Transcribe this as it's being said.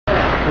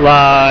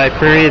live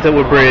premieres at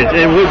Woodbridge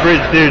in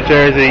Woodbridge, New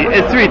Jersey.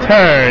 It's the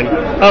return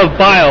of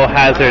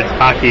Biohazards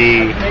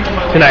hockey.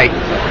 Tonight,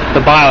 the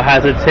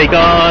Biohazards take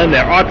on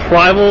their arch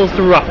rivals,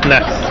 the Ruf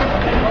Nex,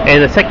 in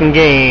the second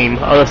game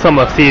of the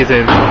summer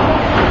season.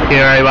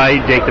 Here,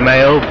 everybody, Jake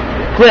DeMayo.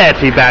 Glad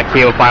to be back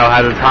here with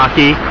Biohazards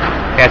hockey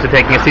after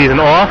taking a season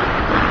off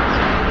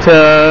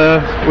to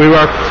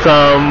rework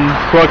some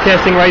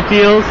broadcasting right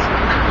deals,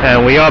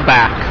 and we are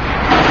back.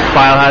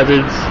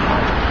 Biohazards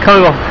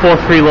coming off a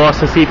 4-3 loss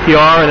to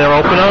CPR in their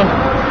opener,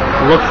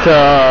 look to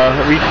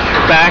reach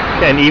back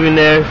and even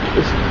their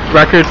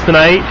records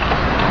tonight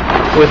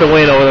with a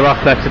win over the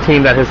Ruf Nex, a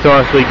team that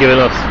historically given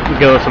us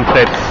some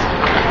fits.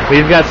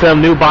 We've got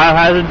some new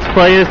Biohazards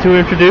players to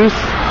introduce.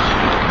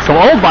 Some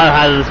old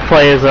Biohazards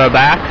players are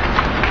back,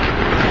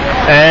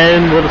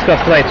 and we'll discuss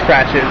tonight's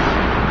scratches.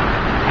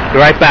 Be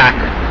right back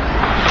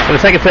in the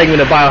second segment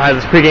of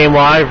Biohazards pregame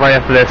live right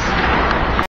after this.